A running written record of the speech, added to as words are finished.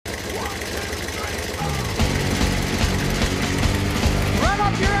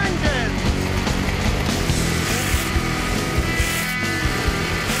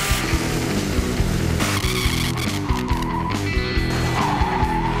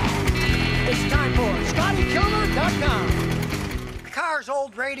car's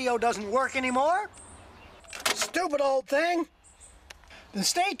old radio doesn't work anymore? Stupid old thing. Then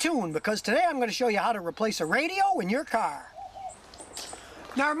stay tuned, because today I'm going to show you how to replace a radio in your car.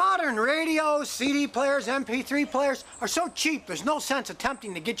 Now, modern radios, CD players, MP3 players are so cheap there's no sense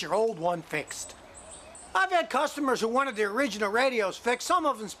attempting to get your old one fixed. I've had customers who wanted the original radios fixed. Some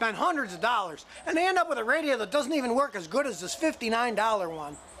of them spend hundreds of dollars, and they end up with a radio that doesn't even work as good as this $59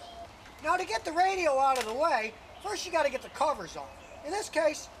 one. Now, to get the radio out of the way, first you got to get the covers off. In this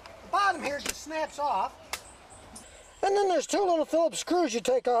case, the bottom here just snaps off. And then there's two little Phillips screws you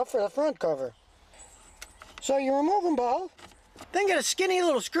take off for the front cover. So you remove them both, then get a skinny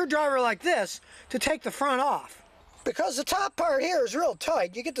little screwdriver like this to take the front off. Because the top part here is real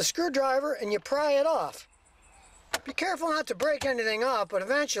tight, you get the screwdriver and you pry it off. Be careful not to break anything up, but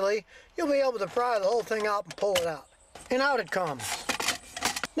eventually you'll be able to pry the whole thing out and pull it out. And out it comes.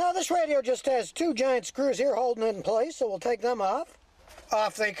 Now this radio just has two giant screws here holding it in place, so we'll take them off.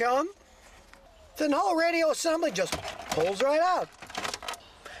 Off they come. Then the whole radio assembly just pulls right out.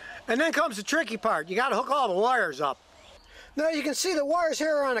 And then comes the tricky part. You got to hook all the wires up. Now you can see the wires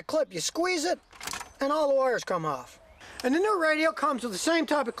here are on a clip. You squeeze it, and all the wires come off. And the new radio comes with the same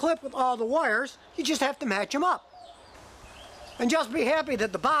type of clip with all the wires. You just have to match them up. And just be happy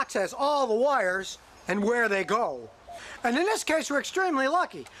that the box has all the wires and where they go. And in this case, we're extremely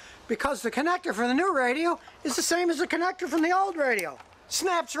lucky, because the connector for the new radio is the same as the connector from the old radio.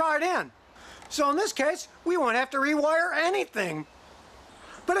 Snaps right in. So in this case, we won't have to rewire anything.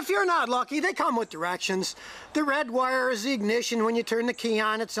 But if you're not lucky, they come with directions. The red wire is the ignition. When you turn the key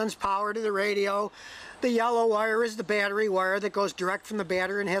on, it sends power to the radio. The yellow wire is the battery wire that goes direct from the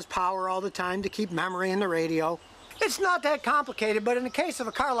battery and has power all the time to keep memory in the radio. It's not that complicated, but in the case of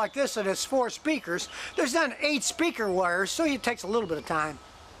a car like this that has 4 speakers, there's then 8 speaker wires, so it takes a little bit of time.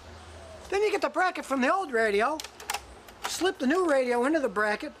 Then you get the bracket from the old radio, slip the new radio into the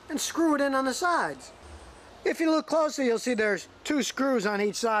bracket, and screw it in on the sides. If you look closely, you'll see there's 2 screws on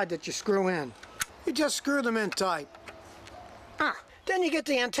each side that you screw in. You just screw them in tight. Then you get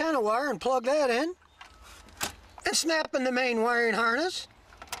the antenna wire and plug that in, and snap in the main wiring harness.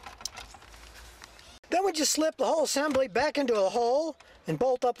 Then we just slip the whole assembly back into a hole and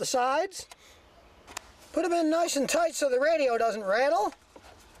bolt up the sides. Put them in nice and tight so the radio doesn't rattle.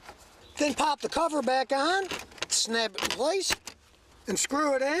 Then pop the cover back on, snap it in place, and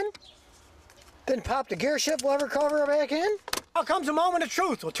screw it in. Then pop the gear shift lever cover back in. Now comes a moment of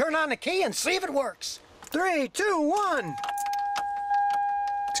truth. We'll turn on the key and see if it works. 3, 2, 1.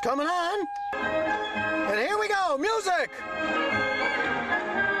 It's coming on. And here we go, music!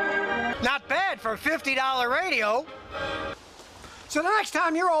 Not bad for a $50 radio. So the next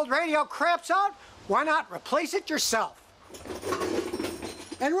time your old radio craps out, why not replace it yourself?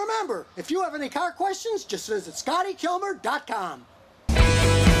 And remember, if you have any car questions, just visit ScottyKilmer.com.